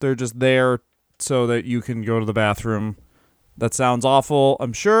 They're just there so that you can go to the bathroom. That sounds awful,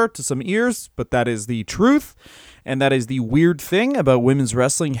 I'm sure, to some ears, but that is the truth. And that is the weird thing about women's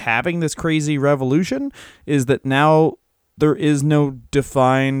wrestling having this crazy revolution, is that now there is no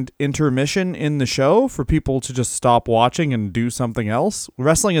defined intermission in the show for people to just stop watching and do something else.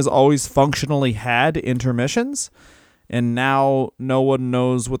 Wrestling has always functionally had intermissions, and now no one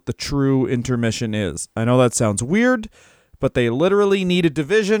knows what the true intermission is. I know that sounds weird, but they literally need a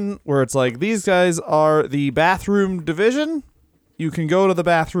division where it's like, these guys are the bathroom division. You can go to the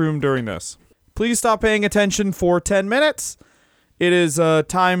bathroom during this. Please stop paying attention for 10 minutes. It is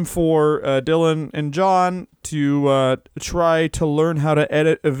time for Dylan and John to try to learn how to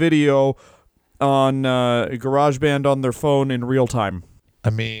edit a video on GarageBand on their phone in real time. I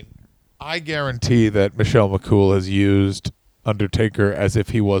mean, I guarantee that Michelle McCool has used Undertaker as if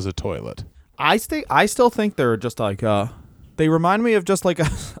he was a toilet. I still think they're just like they remind me of just like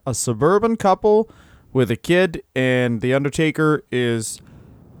a suburban couple with a kid, and the Undertaker is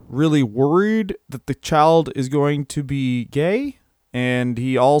really worried that the child is going to be gay, and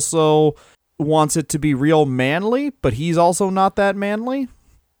he also wants it to be real manly, but he's also not that manly.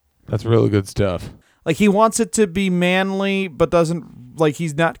 That's really good stuff. Like, he wants it to be manly, but doesn't, like,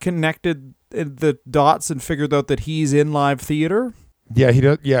 he's not connected the dots and figured out that he's in live theater. Yeah, he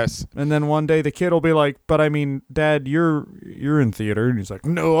does. Yes. And then one day the kid will be like, but I mean, Dad, you're in theater. And he's like,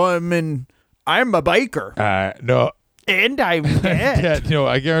 no, I'm a biker. No. And I'm dead. Yeah, no,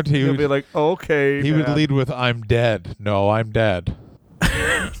 I guarantee He'll be like, okay, he Dad. would lead with, I'm dead. No, I'm dead.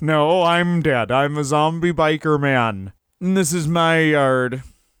 No, I'm dead. I'm a zombie biker man. And this is my yard.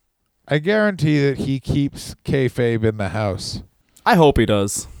 I guarantee that he keeps kayfabe in the house. I hope he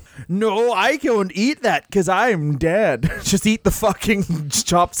does. No, I can't eat that because I'm dead. Just eat the fucking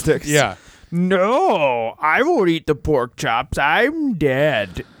chopsticks. Yeah. No, I won't eat the pork chops. I'm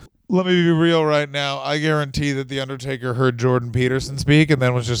dead. Let me be real right now. I guarantee that The Undertaker heard Jordan Peterson speak and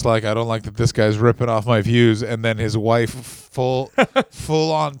then was just like, I don't like that this guy's ripping off my views. And then his wife full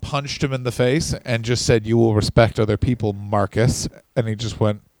on punched him in the face and just said, you will respect other people, Marcus. And he just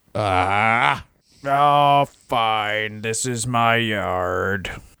went, ah. Oh, fine. This is my yard.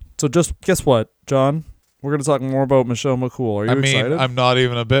 So just guess what, John? We're going to talk more about Michelle McCool. Are you excited? I'm not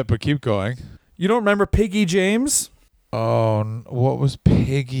even a bit, but keep going. You don't remember Piggy James? Oh, what was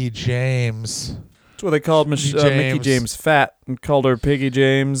Piggy James? That's what they called Mickey James fat and called her Piggy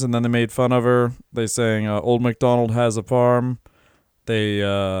James, and then they made fun of her. They sang Old MacDonald Has a Farm. They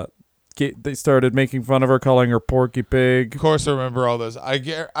started making fun of her, calling her Porky Pig. Of course I remember all those.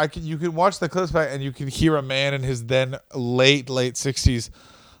 You can watch the clips back and you can hear a man in his then late 60s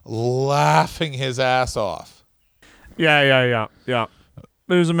laughing his ass off. Yeah.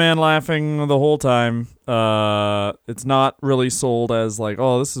 There's a man laughing the whole time. It's not really sold as like,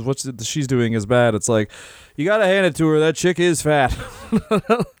 oh, this is what she's doing is bad. It's like, you gotta hand it to her. That chick is fat.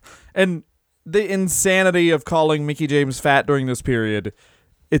 And the insanity of calling Mickie James fat during this period,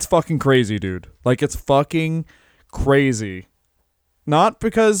 it's fucking crazy, dude. Like, it's fucking crazy. Not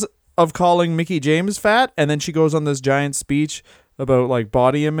because of calling Mickie James fat, and then she goes on this giant speech about like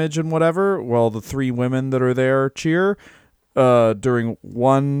body image and whatever, while the three women that are there cheer during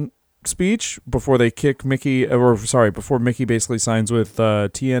one speech before they kick Mickey, before Mickey basically signs with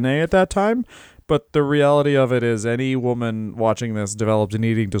TNA at that time. But the reality of it is any woman watching this develops an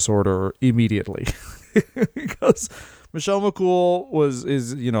eating disorder immediately. Because Michelle McCool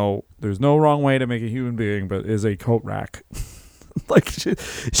is there's no wrong way to make a human being, but is a coat rack. Like,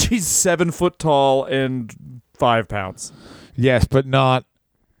 she's 7 foot tall and 5 pounds. Yes, but not.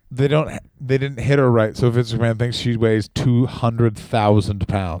 They didn't hit her right. So Vince McMahon thinks she weighs 200,000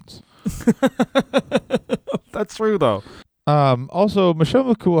 pounds. That's true, though. Also, Michelle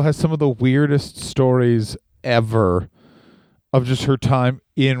McCool has some of the weirdest stories ever of just her time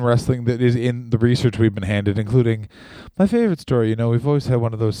in wrestling that is in the research we've been handed, including my favorite story. We've always had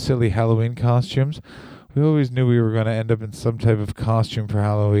one of those silly Halloween costumes. We always knew we were going to end up in some type of costume for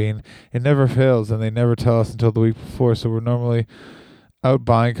Halloween. It never fails, and they never tell us until the week before, so we're normally out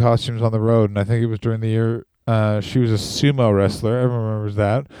buying costumes on the road, and I think it was during the year she was a sumo wrestler. Everyone remembers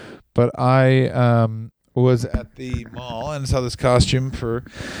that. But I was at the mall and saw this costume for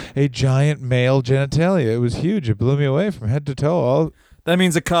a giant male genitalia. It was huge. It blew me away from head to toe. That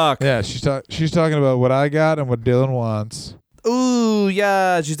means a cock. Yeah, she's talking about what I got and what Dylan wants. Ooh,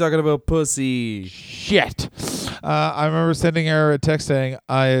 yeah, she's talking about pussy. Shit. I remember sending her a text saying,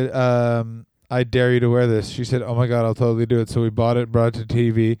 I dare you to wear this. She said, oh my God, I'll totally do it. So we bought it, brought it to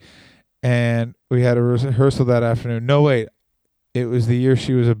TV, and we had a rehearsal that afternoon. No, wait. It was the year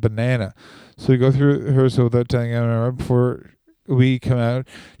she was a banana. So we go through rehearsal without telling anyone. Right before we come out,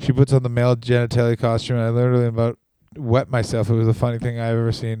 she puts on the male genitalia costume, and I literally about wet myself. It was the funny thing I've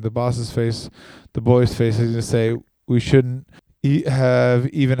ever seen. The boss's face, the boy's face, is to say we shouldn't have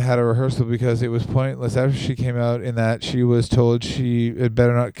even had a rehearsal because it was pointless. After she came out in that, she was told she had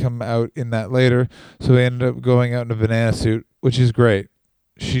better not come out in that later. So we ended up going out in a banana suit, which is great.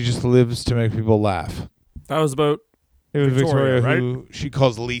 She just lives to make people laugh. That was about It was Victoria, right? who she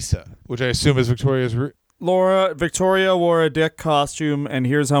calls Lisa, which I assume is Victoria's. Victoria wore a dick costume, and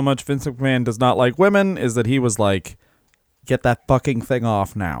here's how much Vince McMahon does not like women, is that he was like, get that fucking thing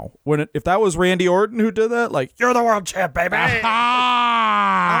off now. If that was Randy Orton who did that, like, you're the world champ, baby.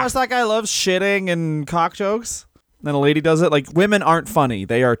 How much that guy loves shitting and cock jokes. Then a lady does it. Like, women aren't funny.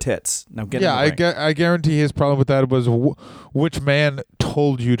 They are tits. Now get in the ring. I guarantee his problem with that was which man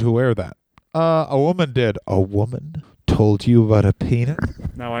told you to wear that? A woman did. A woman told you about a penis?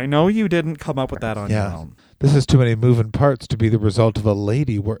 Now, I know you didn't come up with that on your own. This is too many moving parts to be the result of a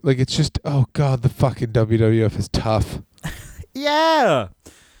lady work. Like, it's just, oh God, the fucking WWF is tough. Yeah.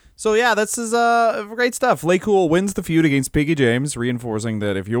 So, yeah, this is great stuff. LayCool wins the feud against Piggy James, reinforcing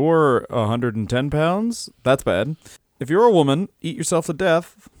that if you're 110 pounds, that's bad. If you're a woman, eat yourself to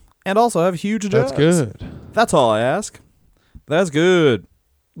death and also have huge jugs. That's good. That's all I ask. That's good.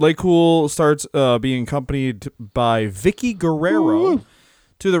 LayCool starts being accompanied by Vicky Guerrero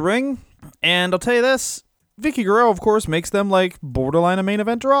to the ring. And I'll tell you this, Vicky Guerrero, of course, makes them like borderline a main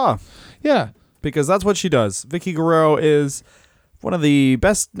event draw. Yeah. Because that's what she does. Vicky Guerrero is one of the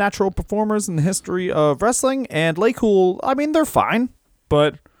best natural performers in the history of wrestling. And LayCool, I mean, they're fine.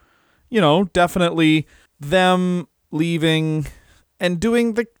 But, definitely them leaving and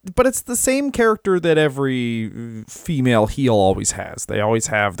doing but it's the same character that every female heel always has. They always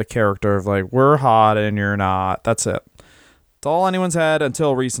have the character of like, we're hot and you're not. That's it. It's all anyone's had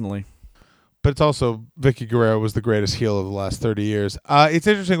until recently. But it's also, Vicky Guerrero was the greatest heel of the last 30 years. It's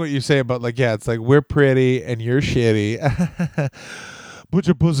interesting what you say about, like, yeah, it's like, we're pretty and you're shitty. Put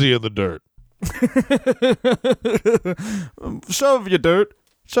your pussy in the dirt. Shove your dirt.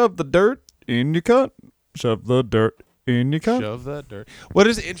 Shove the dirt in your cunt. Shove the dirt in your cunt. Shove that dirt. What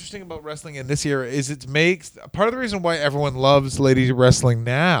is interesting about wrestling in this era is it makes, part of the reason why everyone loves ladies wrestling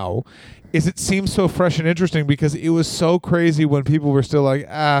now is it seems so fresh and interesting because it was so crazy when people were still like,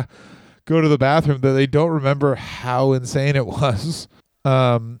 go to the bathroom, that they don't remember how insane it was.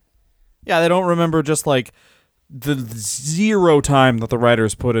 Yeah, they don't remember just like the zero time that the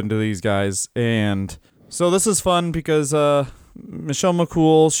writers put into these guys. And so this is fun because Michelle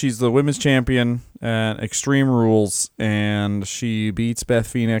McCool, she's the women's champion at Extreme Rules, and she beats Beth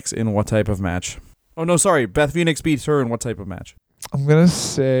Phoenix in what type of match? Oh, no, sorry. Beth Phoenix beats her in what type of match? I'm going to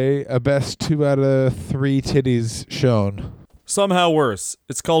say a best 2 out of 3 titties shown. Somehow worse.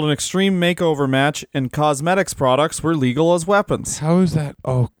 It's called an extreme makeover match, and cosmetics products were legal as weapons. How is that?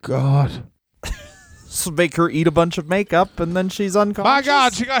 Oh, God. So make her eat a bunch of makeup, and then she's unconscious. My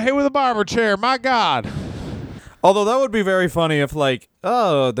God, she got hit with a barber chair. My God. Although that would be very funny if, like,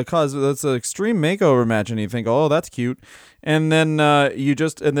 that's an extreme makeover match, and you think, oh, that's cute, and then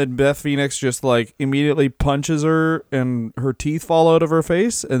then Beth Phoenix just like immediately punches her, and her teeth fall out of her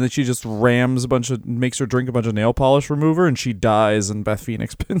face, and then she just makes her drink a bunch of nail polish remover, and she dies, and Beth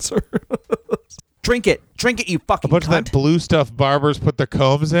Phoenix pins her. Drink it, you fucking A bunch cunt. of that blue stuff barbers put their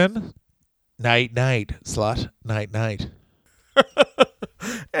combs in. Night, slut. Night.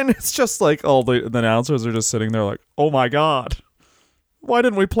 And it's just like all the announcers are just sitting there like, oh my God, why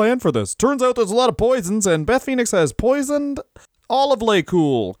didn't we plan for this? Turns out there's a lot of poisons, and Beth Phoenix has poisoned all of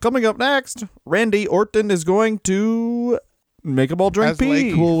LayCool. Coming up next, Randy Orton is going to make them all drink As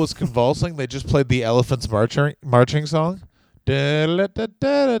pee. LayCool was convulsing, they just played the Elephants marching song. Play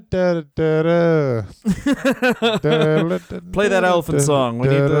Play that elephant song. We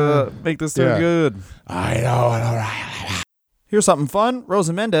need to make this thing good. I know. Here's something fun.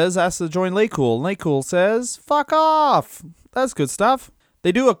 Rosa Mendez asks to join LayCool. LayCool says, fuck off. That's good stuff.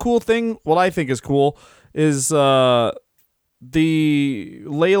 They do a cool thing, what I think is cool, is the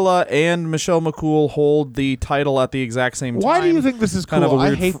Layla and Michelle McCool hold the title at the exact same time. Why do you think this is Kind of cool? a I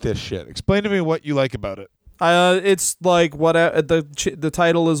weird hate this shit. Explain to me what you like about it. It's like what the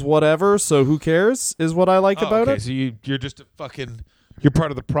title is whatever, so who cares is what I like about okay, it. so you're just a fucking... You're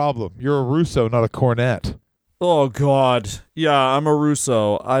part of the problem. You're a Russo, not a Cornette. Oh, God. Yeah, I'm a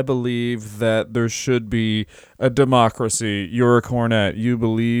Russo. I believe that there should be a democracy. You're a Cornette. You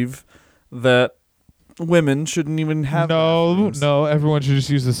believe that women shouldn't even have bathrooms. No, everyone should just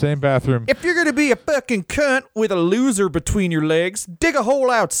use the same bathroom. If you're going to be a fucking cunt with a loser between your legs, dig a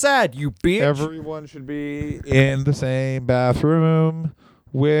hole outside, you bitch. Everyone should be in the same bathroom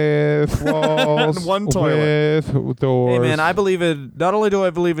with walls, One toilet. with doors. Hey, man, I believe in... Not only do I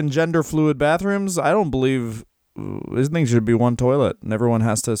believe in gender-fluid bathrooms, I don't believe... This thing should be one toilet, and everyone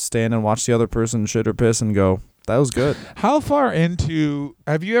has to stand and watch the other person shit or piss and go, that was good. How far into...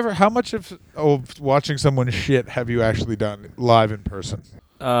 Have you ever... How much of watching someone shit have you actually done live in person?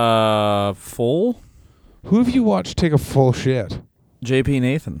 Full? Who have you watched take a full shit? JP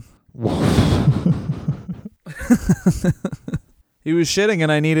Nathan. He was shitting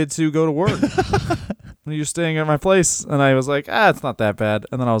and I needed to go to work. He was staying at my place and I was like, it's not that bad.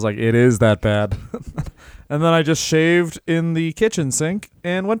 And then I was like, it is that bad. And then I just shaved in the kitchen sink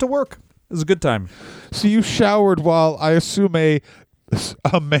and went to work. It was a good time. So you showered while, I assume, a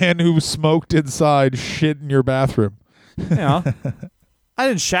man who smoked inside shit in your bathroom. Yeah. I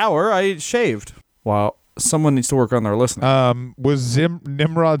didn't shower. I shaved. Wow. Someone needs to work on their listening. Was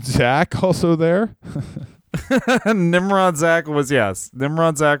Nimrod Zach also there? Nimrod Zach was, yes.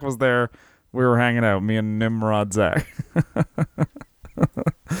 Nimrod Zach was there. We were hanging out, me and Nimrod Zach.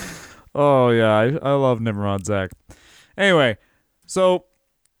 Oh, yeah. I love Nimrod Zach. Anyway, so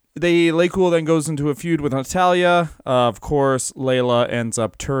Laycool then goes into a feud with Natalia. Of course, Layla ends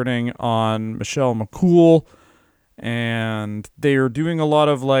up turning on Michelle McCool. And they are doing a lot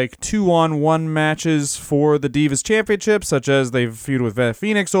of like 2-on-1 matches for the Divas Championship, such as they've feud with Beth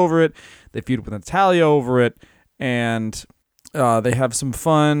Phoenix over it, they feud with Natalia over it, and they have some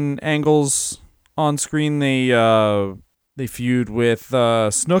fun angles on screen. They feud with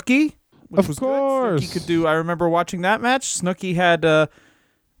Snooki, which was course. Good. Snooki could do. I remember watching that match. Snooki had a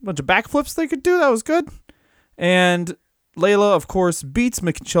bunch of backflips they could do. That was good. And Layla, of course, beats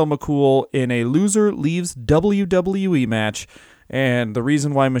Michelle McCool in a loser leaves WWE match. And the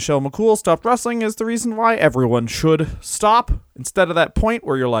reason why Michelle McCool stopped wrestling is the reason why everyone should stop. Instead of that point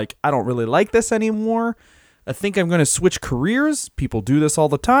where you're like, I don't really like this anymore. I think I'm going to switch careers. People do this all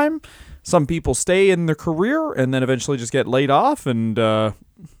the time. Some people stay in their career and then eventually just get laid off and are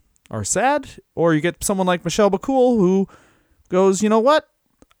sad. Or you get someone like Michelle McCool who goes, you know what?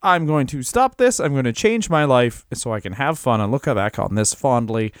 I'm going to stop this. I'm going to change my life so I can have fun and look back on this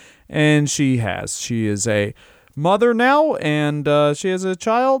fondly. And she has. She is a mother now, and she has a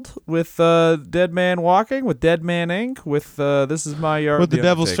child with Dead Man Walking, with Dead Man Inc., with This Is My Yard. With the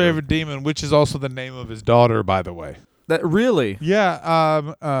Devil's Undertaker. Favorite Demon, which is also the name of his daughter, by the way. That really?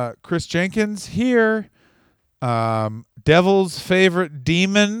 Yeah, Chris Jenkins here. Devil's Favorite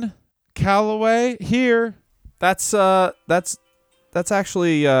Demon, Calloway here. That's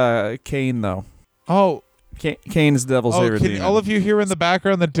actually Kane, though. Oh. Kane is the Devil's Favorite can Demon. all of you hear in the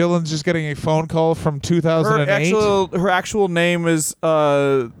background that Dylan's just getting a phone call from 2008? Her actual name is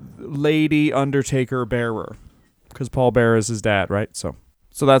Lady Undertaker Bearer, because Paul Bearer is his dad, right? So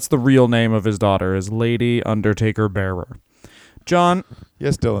that's the real name of his daughter, is Lady Undertaker Bearer. John?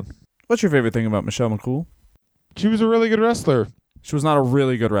 Yes, Dylan. What's your favorite thing about Michelle McCool? She was a really good wrestler. She was not a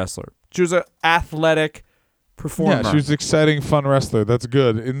really good wrestler. She was an athletic performer. Yeah, she was an exciting, fun wrestler. That's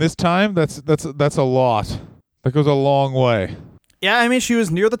good. In this time, that's a lot. That goes a long way. Yeah, I mean, she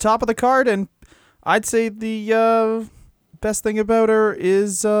was near the top of the card, and I'd say the best thing about her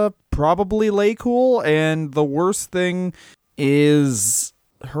is probably Laycool, and the worst thing is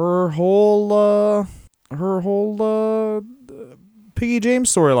her whole Piggy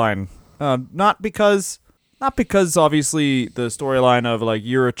James storyline. Not because obviously the storyline of like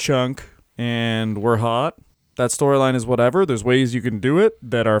you're a chunk and we're hot. That storyline is whatever. There's ways you can do it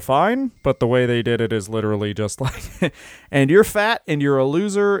that are fine, but the way they did it is literally just like, and you're fat and you're a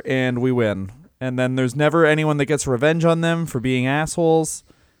loser and we win. And then there's never anyone that gets revenge on them for being assholes.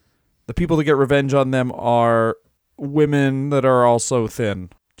 The people that get revenge on them are women that are also thin.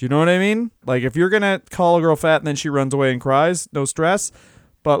 Do you know what I mean? Like, if you're going to call a girl fat and then she runs away and cries, no stress.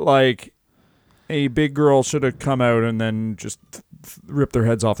 But like, a big girl should have come out and then just rip their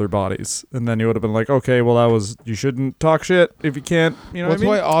heads off their bodies, and then you would have been like, okay, well, you shouldn't talk shit if you can't, you know what I mean?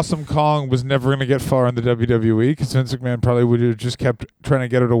 That's why Awesome Kong was never going to get far in the WWE, because Vince McMahon probably would have just kept trying to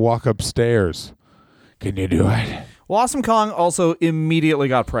get her to walk upstairs, Can you do it? Well, Awesome Kong also immediately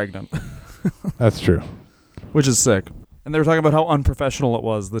got pregnant, That's true. which is sick. And they were talking about how unprofessional it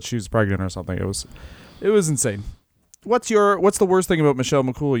was that she was pregnant or something. It was insane. What's the worst thing about Michelle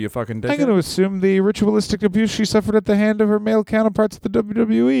McCool, you fucking dickhead? I'm going to assume the ritualistic abuse she suffered at the hand of her male counterparts at the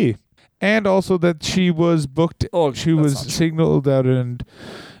WWE. And also that she was booked, she was signaled out and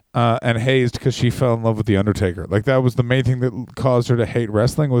hazed because she fell in love with The Undertaker. Like, that was the main thing that caused her to hate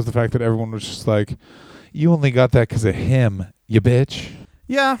wrestling, was the fact that everyone was just like, you only got that because of him, you bitch.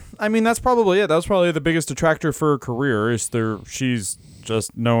 Yeah, I mean, that's probably it. That was probably the biggest detractor for her career. She's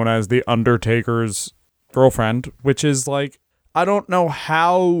just known as The Undertaker's girlfriend, which is like, I don't know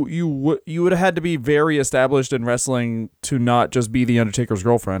how you would have had to be very established in wrestling to not just be The Undertaker's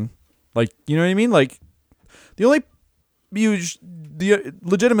girlfriend. Like, you know what I mean? Like,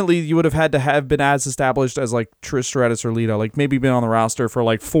 legitimately you would have had to have been as established as like Trish Stratus or Lita, like maybe been on the roster for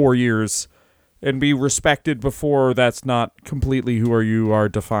like 4 years and be respected before that's not completely who you are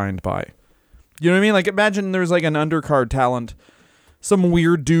defined by. You know what I mean? Like, imagine there's like an undercard talent, some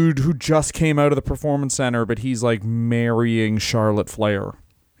weird dude who just came out of the Performance Center, but he's like marrying Charlotte Flair.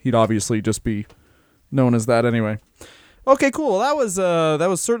 He'd obviously just be known as that anyway. Okay, cool. That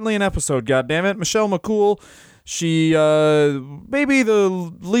was certainly an episode, goddammit. Michelle McCool, she maybe the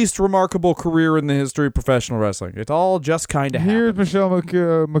least remarkable career in the history of professional wrestling. It all just kind of happened. Here's Michelle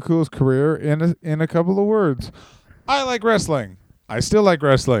McCool's career in a couple of words. I like wrestling. I still like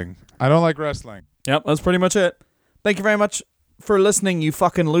wrestling. I don't like wrestling. Yep, that's pretty much it. Thank you very much for listening, you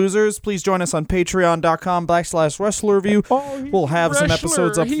fucking losers. Please join us on patreon.com/wrestler review. We'll have some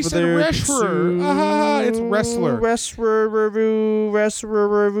episodes up there. Wrestler. It's wrestler. Wrestler review.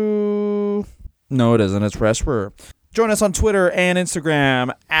 No, it isn't. It's wrestler. Join us on Twitter and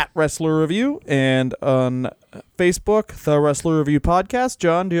Instagram @Wrestler Review, and on Facebook, The Wrestler Review Podcast.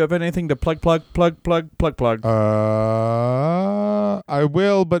 John, do you have anything to plug? I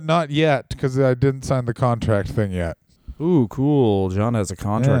will, but not yet, because I didn't sign the contract thing yet. Ooh, cool. John has a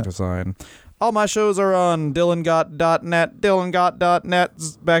contract to sign. All my shows are on dylangott.net, dylangott.net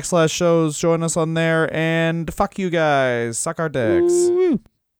 /shows. Join us on there, and fuck you guys. Suck our dicks. Ooh.